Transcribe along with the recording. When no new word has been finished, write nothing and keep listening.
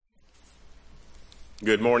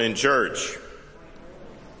Good morning, church.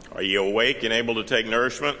 Are you awake and able to take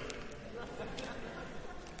nourishment?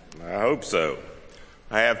 I hope so.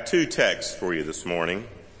 I have two texts for you this morning.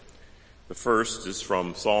 The first is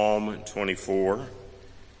from Psalm 24,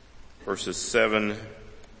 verses 7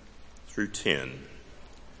 through 10.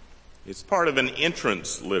 It's part of an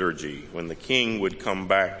entrance liturgy. When the king would come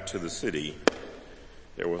back to the city,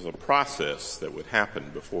 there was a process that would happen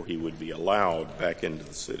before he would be allowed back into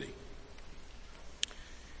the city.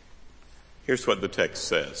 Here's what the text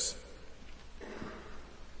says.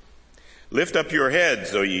 Lift up your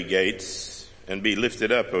heads, O ye gates, and be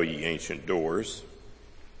lifted up, O ye ancient doors,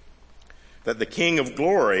 that the King of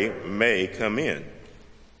glory may come in.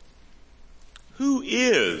 Who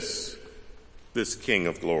is this King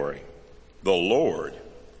of glory? The Lord,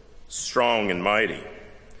 strong and mighty.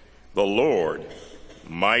 The Lord,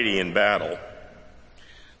 mighty in battle.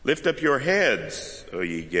 Lift up your heads, O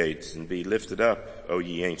ye gates, and be lifted up, O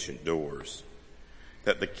ye ancient doors,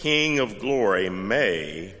 that the King of glory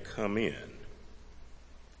may come in.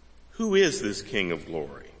 Who is this King of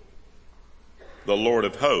glory? The Lord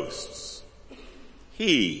of hosts.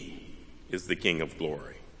 He is the King of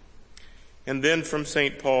glory. And then from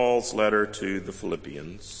St. Paul's letter to the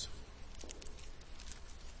Philippians,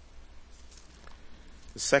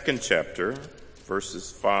 the second chapter,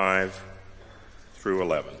 verses 5 through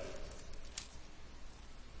 11.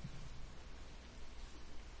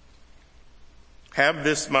 Have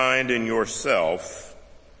this mind in yourself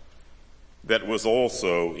that was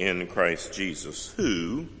also in Christ Jesus,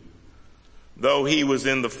 who, though he was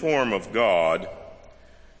in the form of God,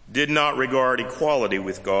 did not regard equality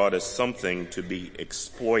with God as something to be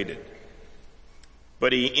exploited.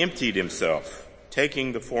 But he emptied himself,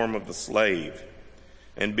 taking the form of a slave,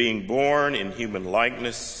 and being born in human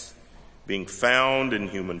likeness, being found in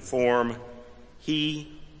human form,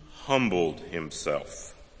 he humbled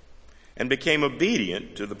himself and became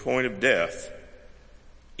obedient to the point of death,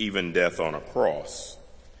 even death on a cross.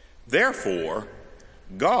 Therefore,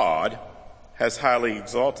 God has highly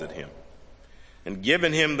exalted him and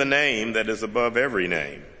given him the name that is above every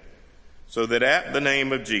name, so that at the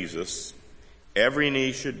name of Jesus, every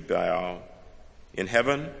knee should bow in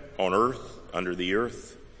heaven, on earth, under the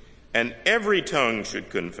earth, and every tongue should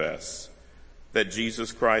confess that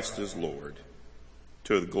Jesus Christ is Lord,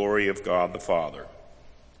 to the glory of God the Father.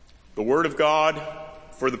 The word of God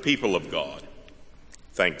for the people of God.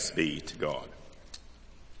 Thanks be to God.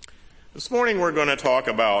 This morning we're going to talk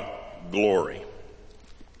about glory,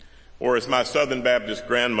 or as my Southern Baptist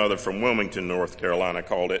grandmother from Wilmington, North Carolina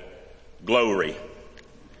called it, glory.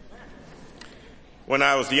 When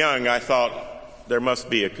I was young, I thought there must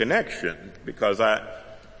be a connection because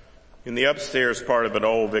in the upstairs part of an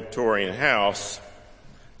old Victorian house,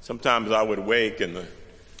 sometimes I would wake in the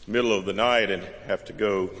middle of the night and have to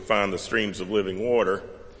go find the streams of living water.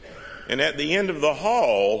 And at the end of the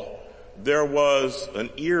hall, there was an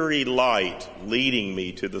eerie light leading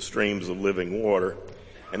me to the streams of living water.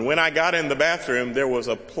 And when I got in the bathroom, there was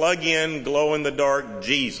a plug-in, glow-in-the-dark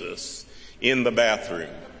Jesus in the bathroom.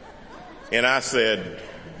 And I said,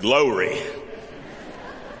 glory.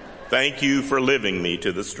 Thank you for living me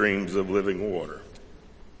to the streams of living water.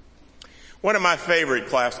 One of my favorite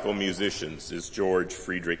classical musicians is George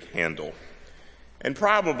Friedrich Handel. And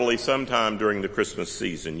probably sometime during the Christmas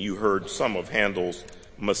season, you heard some of Handel's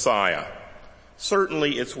Messiah.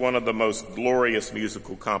 Certainly it's one of the most glorious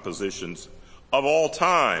musical compositions of all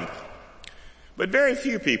time. But very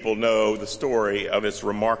few people know the story of its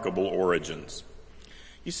remarkable origins.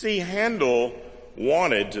 You see, Handel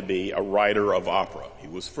wanted to be a writer of opera. He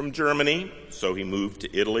was from Germany, so he moved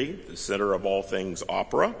to Italy, the center of all things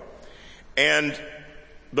opera. And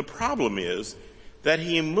the problem is that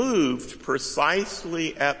he moved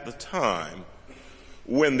precisely at the time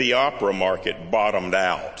when the opera market bottomed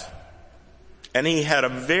out. And he had a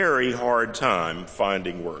very hard time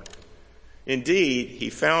finding work. Indeed, he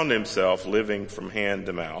found himself living from hand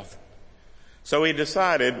to mouth. So he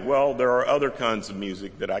decided, well, there are other kinds of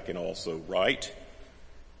music that I can also write.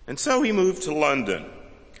 And so he moved to London,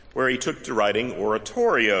 where he took to writing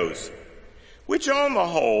oratorios, which on the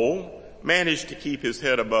whole managed to keep his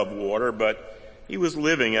head above water, but he was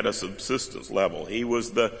living at a subsistence level. He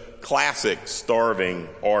was the classic starving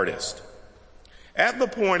artist. At the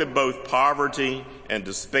point of both poverty and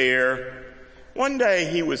despair, one day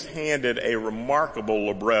he was handed a remarkable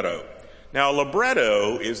libretto. Now, a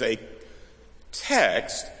libretto is a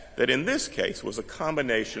text that in this case was a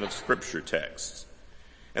combination of scripture texts.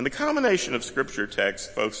 And the combination of scripture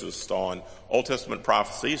texts focused on Old Testament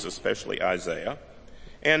prophecies, especially Isaiah,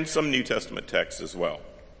 and some New Testament texts as well.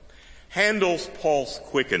 Handel's pulse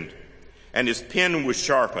quickened and his pen was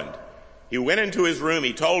sharpened. He went into his room.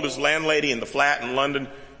 He told his landlady in the flat in London,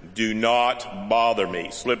 "Do not bother me.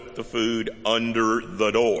 Slip the food under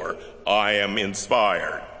the door. I am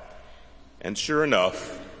inspired." And sure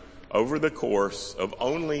enough, over the course of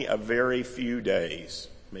only a very few days,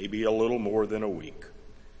 maybe a little more than a week,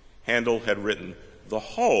 Handel had written the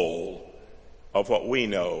whole of what we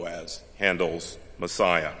know as Handel's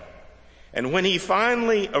Messiah. And when he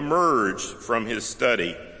finally emerged from his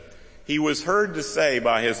study, he was heard to say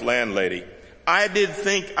by his landlady, "I did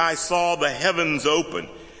think I saw the heavens open,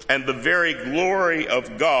 and the very glory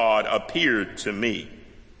of God appeared to me."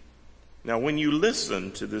 Now, when you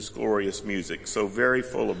listen to this glorious music, so very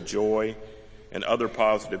full of joy and other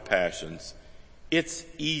positive passions, it's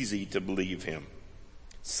easy to believe him.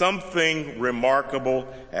 Something remarkable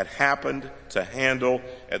had happened to Handel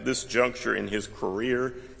at this juncture in his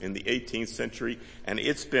career in the 18th century, and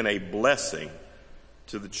it's been a blessing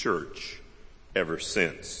to the church ever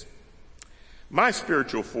since. My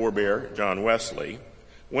spiritual forebear, John Wesley,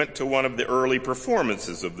 went to one of the early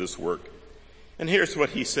performances of this work, and here's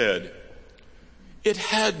what he said: "It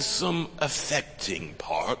had some affecting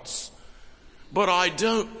parts, but I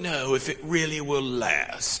don't know if it really will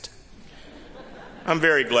last." I'm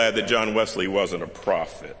very glad that John Wesley wasn't a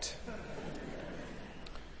prophet.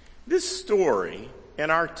 This story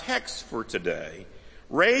and our text for today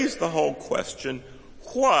raise the whole question,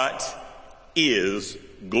 what is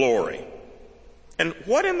glory? And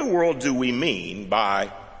what in the world do we mean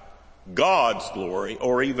by God's glory,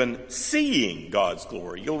 or even seeing God's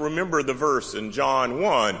glory? You'll remember the verse in John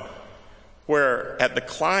 1 where at the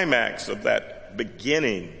climax of that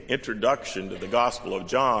beginning introduction to the Gospel of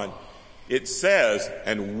John, it says,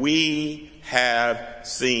 "And we have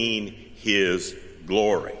seen his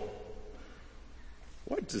glory."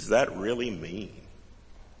 What does that really mean?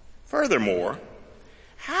 Furthermore,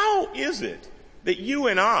 how is it that you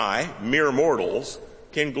and I, mere mortals,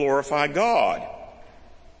 can glorify God?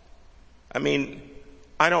 I mean,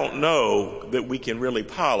 I don't know that we can really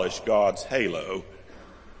polish God's halo.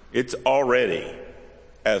 It's already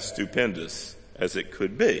as stupendous as it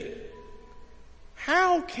could be.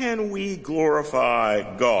 How can we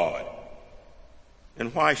glorify God?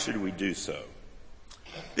 And why should we do so?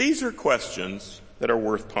 These are questions that are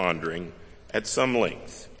worth pondering at some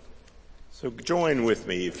length. So join with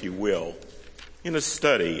me, if you will, in a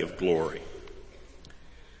study of glory.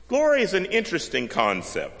 Glory is an interesting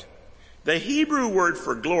concept. The Hebrew word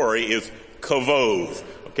for glory is kavod.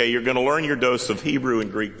 Okay, you're going to learn your dose of Hebrew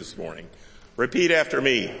and Greek this morning. Repeat after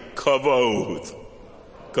me, kavod.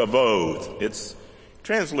 Kavod. It's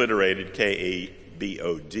transliterated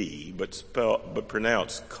K-A-B-O-D, but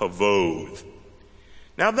pronounced kavod.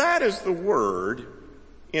 Now that is the word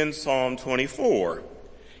in Psalm 24.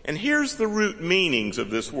 And here's the root meanings of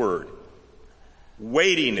this word: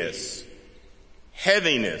 weightiness,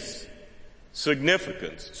 heaviness,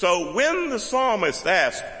 significance. So when the psalmist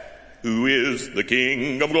asks, "Who is the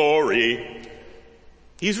King of glory?"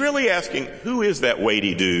 he's really asking, who is that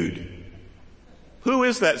weighty dude? Who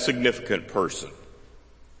is that significant person?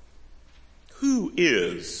 Who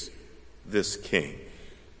is this king?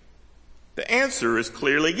 The answer is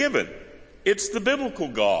clearly given. It's the biblical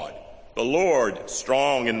God, the Lord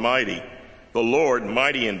strong and mighty, the Lord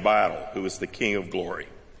mighty in battle, who is the King of glory.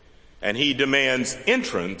 And he demands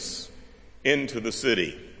entrance into the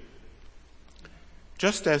city,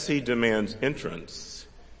 just as he demands entrance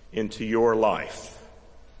into your life.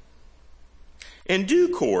 In due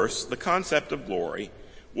course, the concept of glory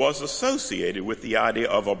was associated with the idea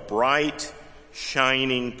of a bright,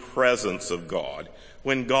 shining presence of God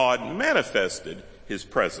when God manifested his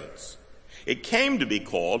presence. It came to be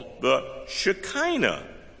called the Shekinah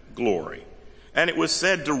glory, and it was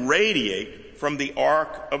said to radiate from the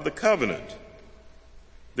Ark of the Covenant.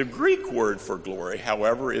 The Greek word for glory,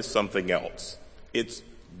 however, is something else. It's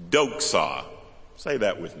doxa. Say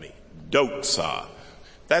that with me. Doxa.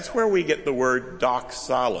 That's where we get the word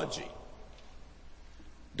doxology.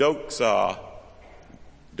 Doxa,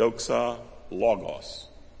 logos.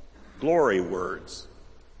 Glory words.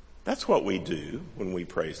 That's what we do when we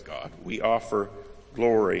praise God. We offer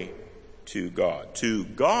glory to God. To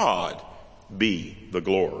God be the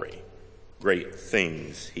glory. Great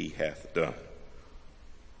things he hath done.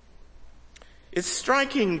 It's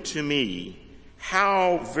striking to me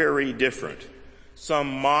how very different some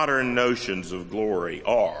modern notions of glory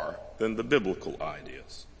are than the biblical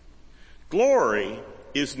ideas. Glory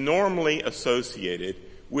is normally associated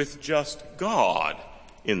with just God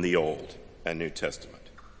in the Old and New Testament.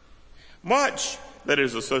 Much that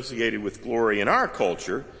is associated with glory in our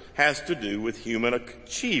culture has to do with human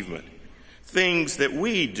achievement, things that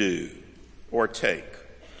we do or take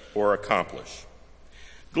or accomplish.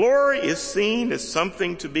 Glory is seen as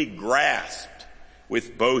something to be grasped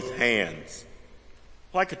with both hands,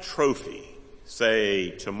 like a trophy,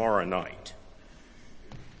 say, tomorrow night.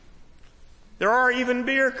 There are even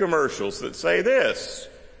beer commercials that say this: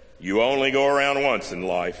 you only go around once in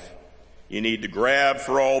life. You need to grab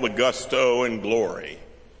for all the gusto and glory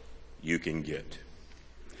you can get.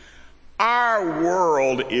 Our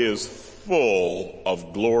world is full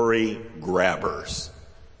of glory grabbers.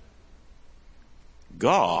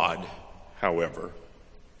 God, however,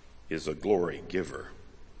 is a glory giver.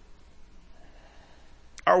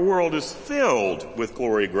 Our world is filled with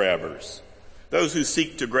glory grabbers, those who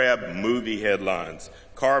seek to grab movie headlines,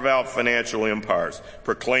 carve out financial empires,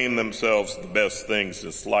 proclaim themselves the best things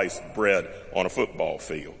to slice bread on a football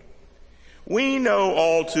field. We know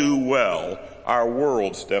all too well our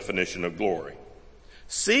world's definition of glory: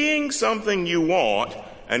 seeing something you want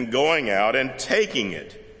and going out and taking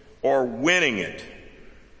it or winning it.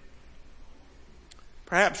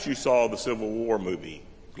 Perhaps you saw the Civil War movie,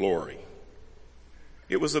 Glory.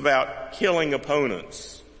 It was about killing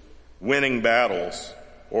opponents, winning battles,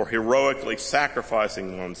 or heroically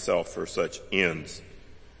sacrificing oneself for such ends.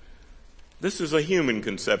 This is a human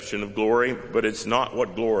conception of glory, but it's not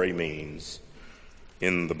what glory means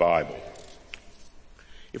in the Bible.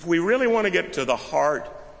 If we really want to get to the heart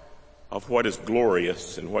of what is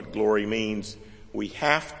glorious and what glory means, we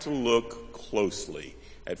have to look closely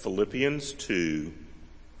at Philippians 2,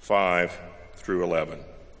 5 through 11.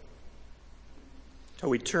 So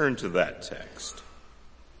we turn to that text.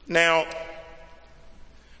 Now,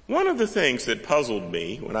 one of the things that puzzled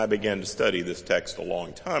me when I began to study this text a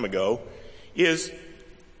long time ago is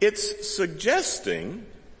it's suggesting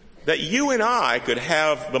that you and I could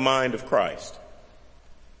have the mind of Christ.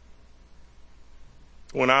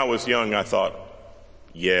 When I was young, I thought,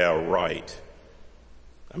 yeah, right.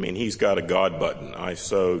 I mean, he's got a God button. I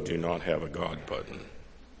so do not have a God button.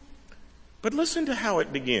 But listen to how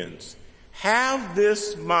it begins. Have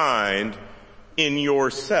this mind in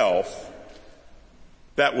yourself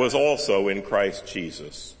that was also in Christ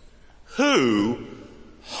Jesus, who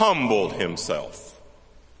humbled himself.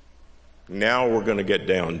 Now we're going to get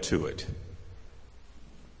down to it.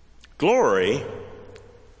 Glory,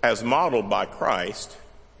 as modeled by Christ,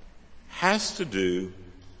 has to do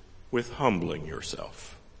with humbling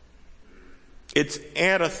yourself. It's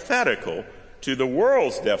antithetical to the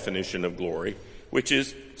world's definition of glory, which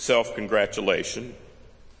is self-congratulation,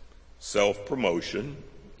 self-promotion,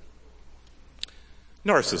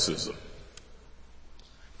 narcissism.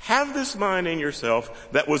 Have this mind in yourself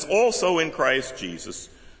that was also in Christ Jesus,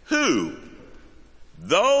 who,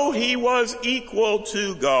 though he was equal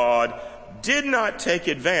to God, did not take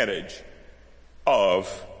advantage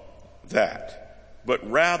of that, but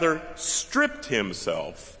rather stripped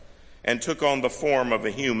himself and took on the form of a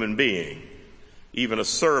human being, even a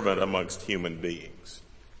servant amongst human beings.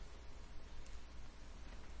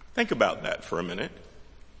 Think about that for a minute.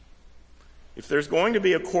 If there's going to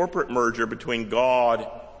be a corporate merger between God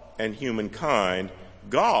and humankind,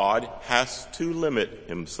 God has to limit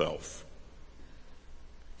himself.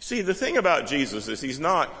 See, the thing about Jesus is he's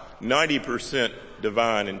not 90%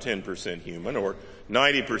 divine and 10% human, or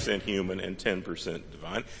 90% human and 10%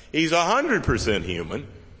 divine. He's 100% human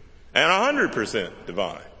and 100%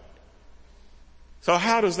 divine. So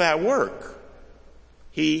how does that work?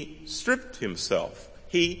 He stripped himself.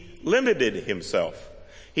 He limited himself.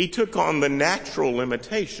 He took on the natural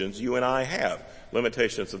limitations you and I have,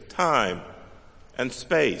 limitations of time and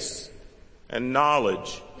space and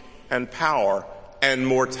knowledge and power and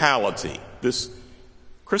mortality. This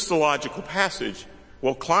Christological passage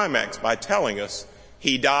will climax by telling us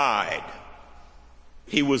he died.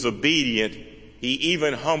 He was obedient. He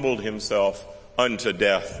even humbled himself unto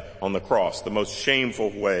death on the cross, the most shameful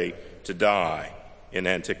way to die in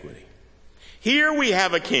antiquity. Here we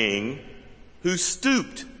have a king who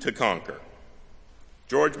stooped to conquer.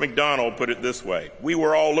 George MacDonald put it this way: we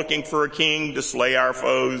were all looking for a king to slay our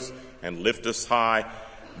foes and lift us high.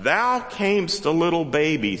 Thou camest a little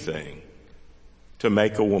baby thing to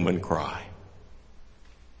make a woman cry.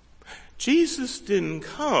 Jesus didn't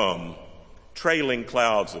come trailing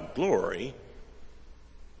clouds of glory.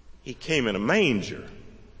 He came in a manger.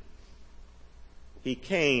 He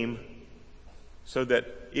came so that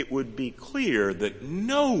it would be clear that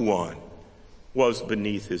no one was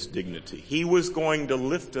beneath his dignity. He was going to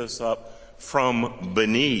lift us up from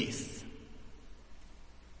beneath.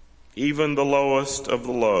 Even the lowest of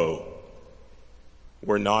the low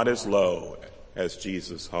were not as low as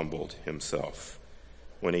Jesus humbled himself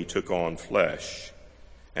when he took on flesh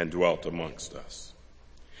and dwelt amongst us.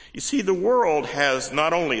 You see, the world has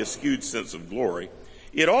not only a skewed sense of glory,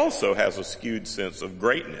 it also has a skewed sense of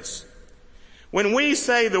greatness. When we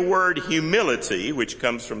say the word humility, which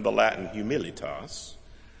comes from the Latin humilitas,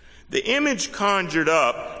 the image conjured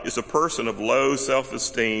up is a person of low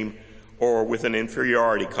self-esteem or with an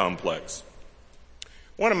inferiority complex.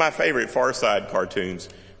 One of my favorite Far Side cartoons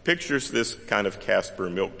pictures this kind of Casper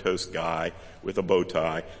milquetoast guy with a bow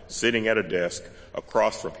tie sitting at a desk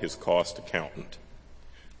across from his cost accountant.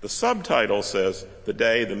 The subtitle says, "The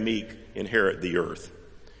Day the Meek Inherit the Earth."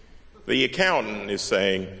 The accountant is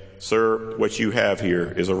saying, "Sir, what you have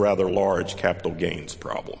here is a rather large capital gains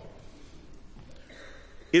problem."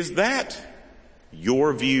 Is that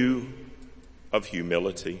your view of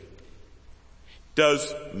humility?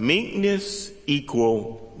 Does meekness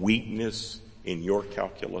equal weakness in your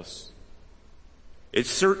calculus? It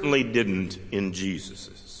certainly didn't in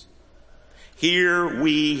Jesus's. Here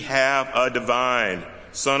we have a divine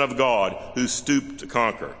Son of God who stooped to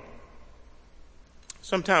conquer.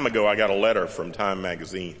 Some time ago, I got a letter from Time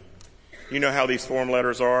magazine. You know how these form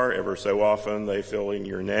letters are? Ever so often, they fill in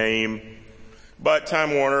your name. But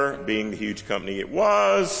Time Warner, being the huge company it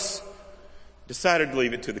was, decided to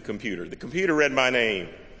leave it to the computer. The computer read my name,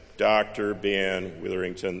 Dr. Ben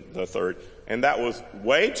Witherington III, and that was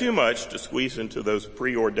way too much to squeeze into those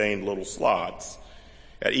preordained little slots,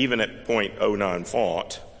 even at .09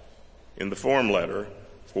 font, in the form letter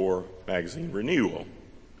for magazine renewal.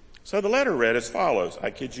 So the letter read as follows,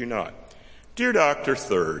 I kid you not. Dear Dr.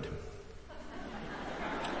 Third,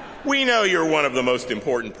 we know you're one of the most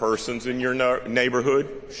important persons in your neighborhood.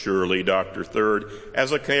 Surely, Dr. Third,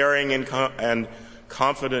 as a caring and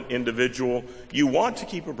confident individual, you want to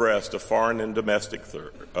keep abreast of foreign and domestic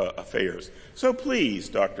affairs. So please,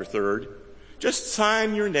 Dr. Third, just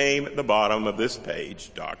sign your name at the bottom of this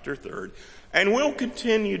page, Dr. Third, and we'll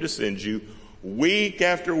continue to send you week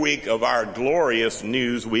after week of our glorious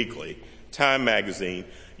news weekly, Time magazine.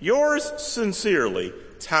 Yours sincerely,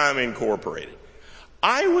 Time Incorporated.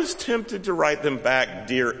 I was tempted to write them back,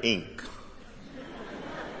 Dear Inc.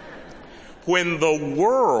 When the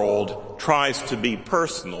world tries to be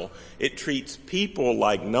personal, it treats people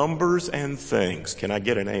like numbers and things. Can I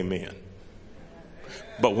get an amen?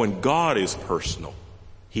 But when God is personal,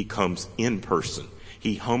 he comes in person.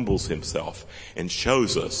 He humbles himself and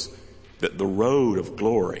shows us that the road of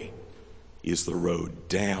glory is the road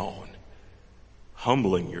down,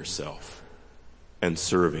 humbling yourself and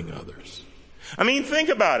serving others. I mean, think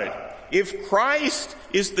about it. If Christ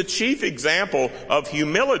is the chief example of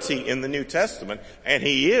humility in the New Testament, and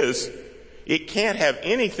he is, it can't have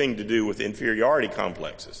anything to do with inferiority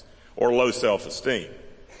complexes or low self-esteem.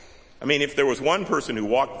 I mean, if there was one person who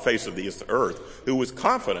walked the face of the earth who was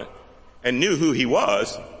confident and knew who he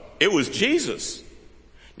was, it was Jesus.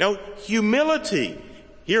 Now, humility,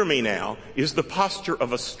 hear me now, is the posture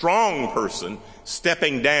of a strong person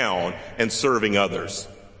stepping down and serving others.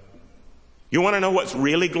 You want to know what's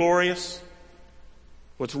really glorious?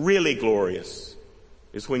 What's really glorious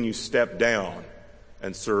is when you step down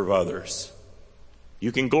and serve others.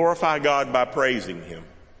 You can glorify God by praising him,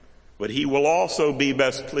 but he will also be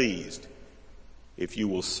best pleased if you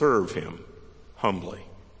will serve him humbly,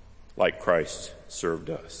 like Christ served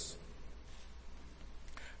us.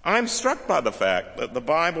 I'm struck by the fact that the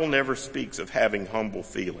Bible never speaks of having humble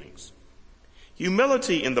feelings.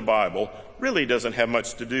 Humility in the Bible really doesn't have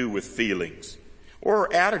much to do with feelings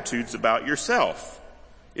or attitudes about yourself.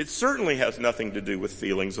 It certainly has nothing to do with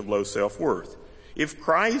feelings of low self-worth. If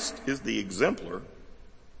Christ is the exemplar,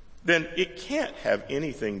 then it can't have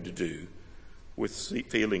anything to do with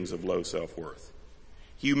feelings of low self-worth.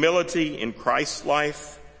 Humility in Christ's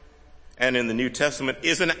life and in the New Testament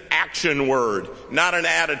is an action word, not an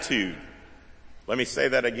attitude. Let me say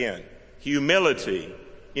that again. Humility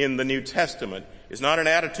in the New Testament is not an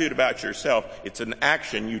attitude about yourself. It's an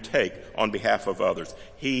action you take on behalf of others.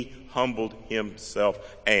 He humbled himself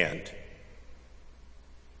and.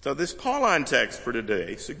 So this Pauline text for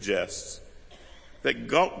today suggests that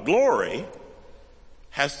glory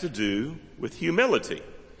has to do with humility.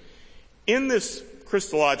 In this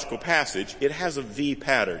Christological passage, it has a V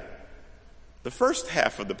pattern. The first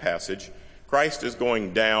half of the passage, Christ is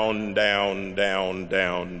going down, down, down,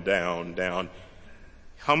 down, down, down,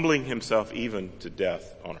 humbling himself even to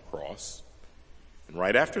death on a cross. And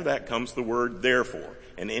right after that comes the word therefore.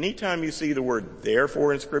 And anytime you see the word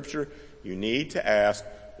therefore in Scripture, you need to ask,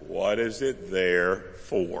 what is it there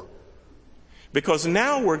for? Because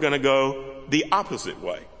now we're going to go the opposite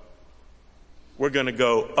way. We're going to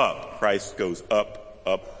go up. Christ goes up,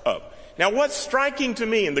 up, up. Now what's striking to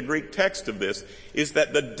me in the Greek text of this is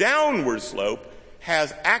that the downward slope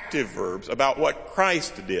has active verbs about what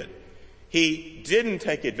Christ did. He didn't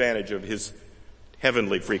take advantage of his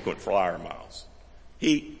heavenly frequent flyer miles.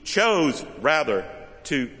 He chose rather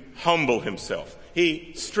to humble himself.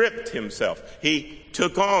 He stripped himself. He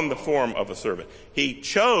took on the form of a servant. He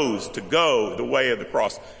chose to go the way of the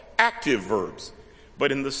cross. Active verbs.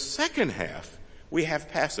 But in the second half, we have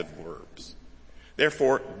passive verbs.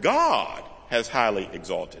 Therefore, God has highly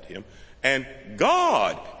exalted him, and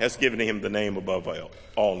God has given him the name above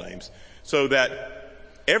all names, so that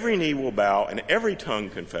every knee will bow and every tongue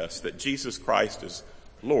confess that Jesus Christ is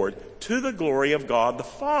Lord, to the glory of God the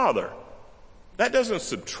Father. That doesn't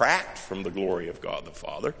subtract from the glory of God the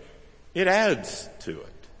Father. It adds to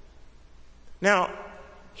it. Now,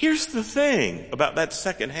 here's the thing about that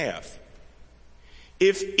second half.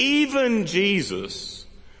 If even Jesus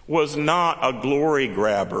was not a glory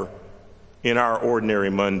grabber in our ordinary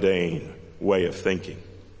mundane way of thinking,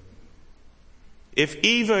 if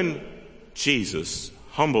even Jesus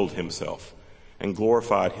humbled himself and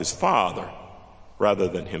glorified his Father rather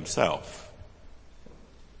than himself,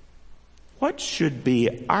 what should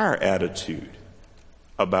be our attitude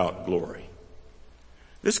about glory?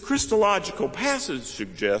 This Christological passage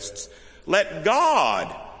suggests, let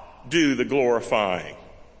God do the glorifying.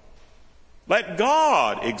 Let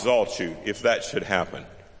God exalt you if that should happen.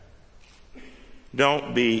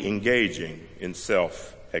 Don't be engaging in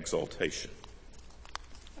self-exaltation.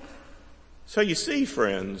 So you see,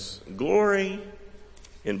 friends, glory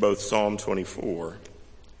in both Psalm 24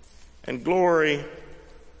 and glory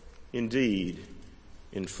indeed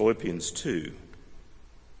in Philippians 2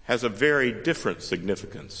 has a very different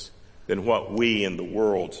significance than what we in the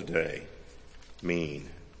world today mean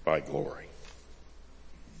by glory.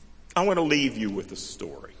 I want to leave you with a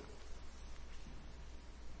story.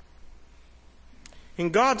 In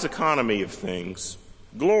God's economy of things,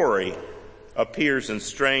 glory appears in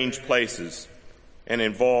strange places and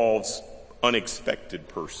involves unexpected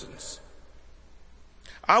persons.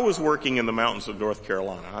 I was working in the mountains of North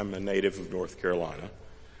Carolina. I'm a native of North Carolina.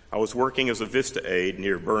 I was working as a Vista aide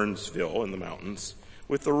near Burnsville in the mountains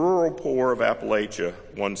with the rural poor of Appalachia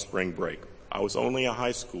one spring break. I was only a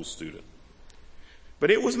high school student.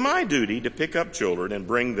 But it was my duty to pick up children and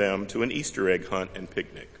bring them to an Easter egg hunt and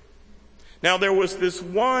picnic. Now, there was this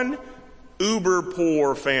one uber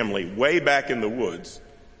poor family way back in the woods.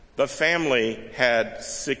 The family had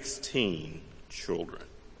 16 children.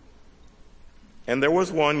 And there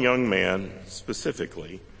was one young man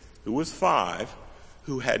specifically who was 5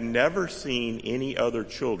 who had never seen any other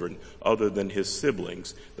children other than his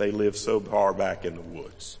siblings. They lived so far back in the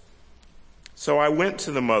woods. So I went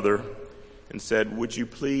to the mother and said, would you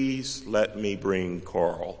please let me bring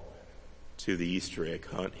Carl to the Easter egg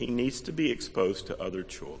hunt? He needs to be exposed to other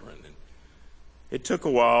children. And it took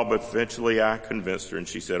a while, but eventually I convinced her, and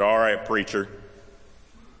she said, all right, preacher,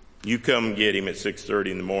 you come get him at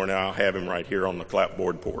 6:30 in the morning. I'll have him right here on the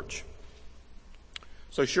clapboard porch.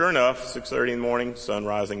 So sure enough, 6:30 in the morning, sun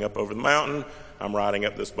rising up over the mountain, I'm riding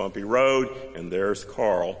up this bumpy road, and there's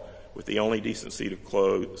Carl with the only decent suit of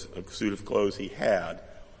clothes he had,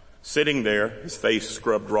 sitting there, his face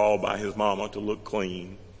scrubbed raw by his mama to look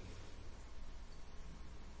clean.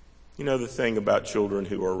 You know, the thing about children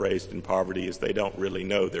who are raised in poverty is they don't really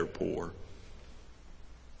know they're poor.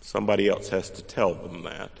 Somebody else has to tell them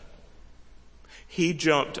that. He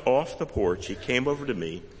jumped off the porch, he came over to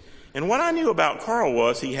me, and what I knew about Carl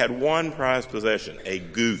was he had one prized possession, a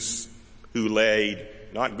goose who laid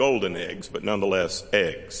not golden eggs, but nonetheless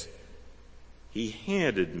eggs. He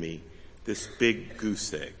handed me this big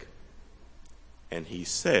goose egg, and he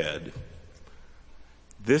said,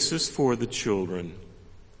 this is for the children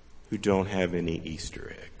who don't have any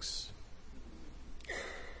Easter eggs.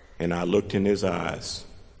 And I looked in his eyes,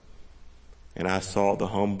 and I saw the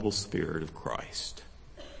humble spirit of Christ,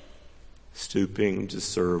 stooping to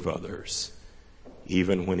serve others,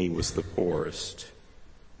 even when he was the poorest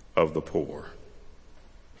of the poor.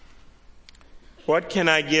 What can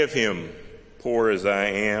I give him, poor as I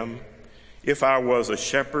am? If I was a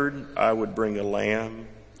shepherd, I would bring a lamb.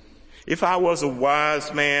 If I was a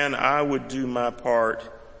wise man, I would do my part.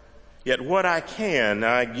 Yet what I can,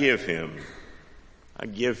 I give him. I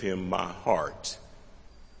give him my heart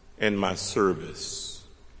and my service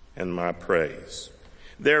and my praise.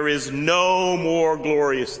 There is no more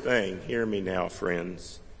glorious thing, hear me now,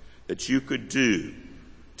 friends, that you could do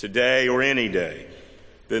today or any day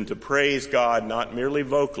than to praise God not merely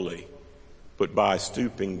vocally, but by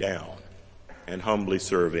stooping down and humbly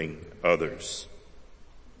serving others.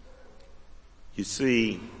 You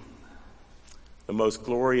see, the most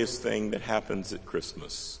glorious thing that happens at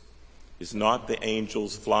Christmas is not the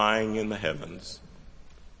angels flying in the heavens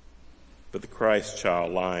but the Christ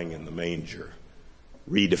child lying in the manger,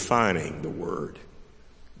 redefining the word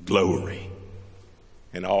glory.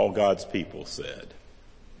 And all God's people said,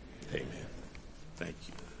 amen. Thank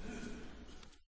you.